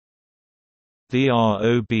The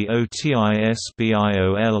ROBOTIS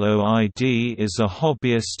BIOLOID is a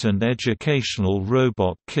hobbyist and educational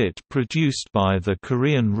robot kit produced by the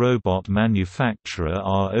Korean robot manufacturer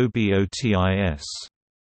ROBOTIS.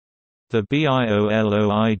 The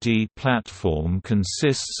BIOLOID platform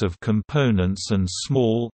consists of components and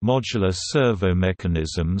small, modular servo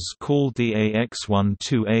mechanisms called the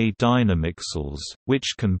AX12A dynamixels,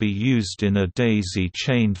 which can be used in a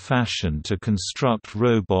daisy-chained fashion to construct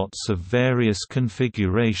robots of various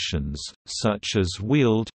configurations, such as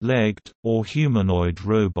wheeled, legged, or humanoid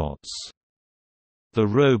robots. The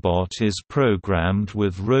robot is programmed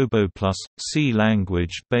with RoboPlus, C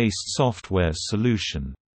language-based software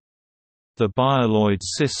solution. The Bioloid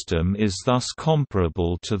system is thus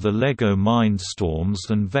comparable to the LEGO Mindstorms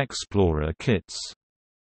and Vexplorer kits.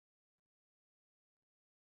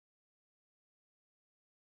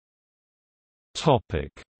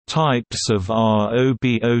 Types of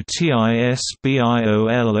ROBOTIS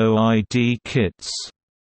BIOLOID kits.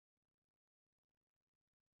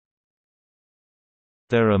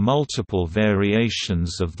 There are multiple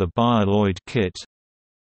variations of the Bioloid kit.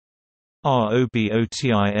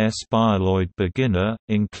 ROBOTIS BIOLOID Beginner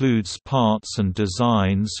includes parts and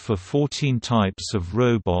designs for 14 types of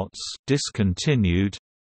robots, discontinued.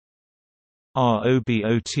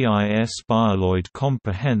 ROBOTIS BIOLOID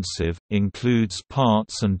Comprehensive includes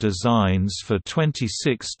parts and designs for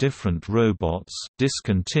 26 different robots,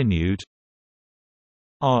 discontinued.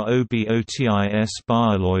 ROBOTIS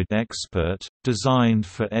BIOLOID Expert, designed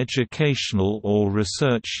for educational or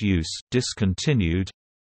research use, discontinued.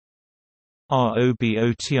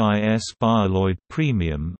 ROBOTIS BIOLOID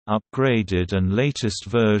Premium, upgraded and latest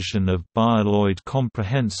version of Bioloid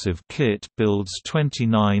Comprehensive Kit builds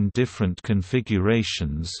 29 different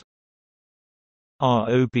configurations.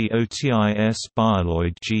 ROBOTIS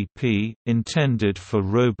BIOLOID GP, intended for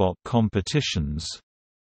robot competitions.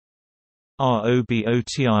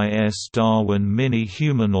 ROBOTIS Darwin Mini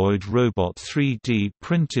Humanoid Robot 3D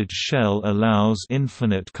printed shell allows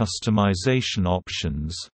infinite customization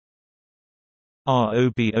options.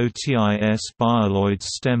 ROBOTIS BIOLOID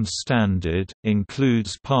STEM Standard,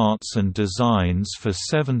 includes parts and designs for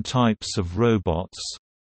 7 types of robots.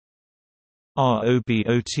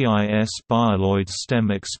 ROBOTIS BIOLOID STEM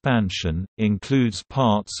Expansion, includes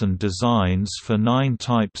parts and designs for 9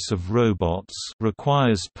 types of robots,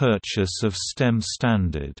 requires purchase of STEM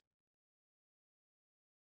Standard.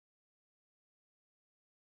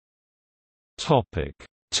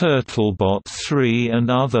 TurtleBot 3 and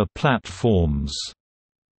other platforms.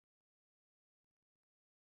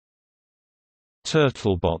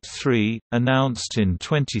 TurtleBot 3, announced in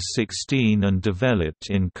 2016 and developed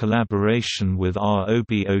in collaboration with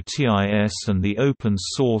ROBOTIS and the Open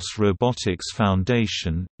Source Robotics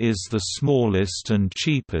Foundation, is the smallest and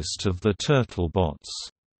cheapest of the TurtleBots.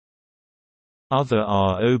 Other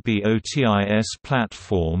ROBOTIS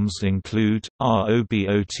platforms include,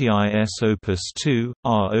 ROBOTIS Opus 2,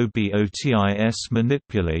 ROBOTIS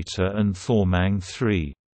Manipulator and Thormang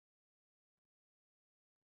 3.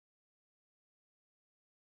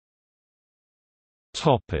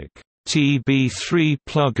 TB3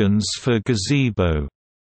 Plugins for Gazebo.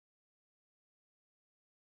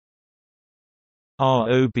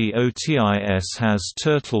 ROBOTIS has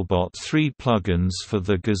TurtleBot 3 plugins for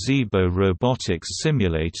the Gazebo robotics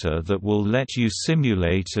simulator that will let you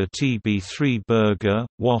simulate a TB3 burger,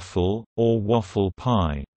 waffle, or waffle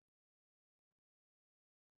pie.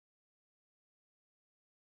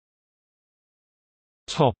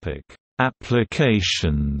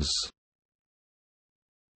 Applications.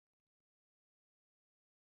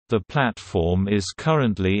 The platform is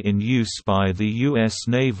currently in use by the U.S.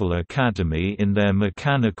 Naval Academy in their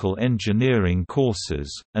mechanical engineering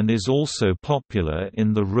courses, and is also popular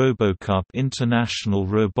in the RoboCup International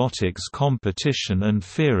Robotics Competition and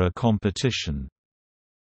FIRA competition.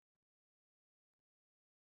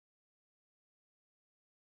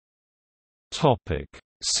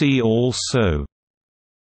 See also: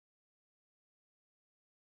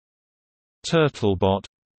 TurtleBot,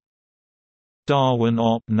 Darwin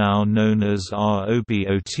Op, now known as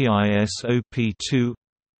ROBOTIS OP2,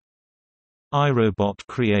 iRobot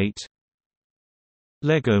Create,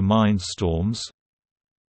 LEGO Mindstorms,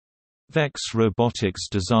 Vex Robotics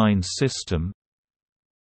Design System,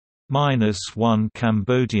 -1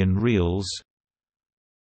 Cambodian Reels,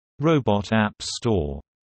 Robot App Store.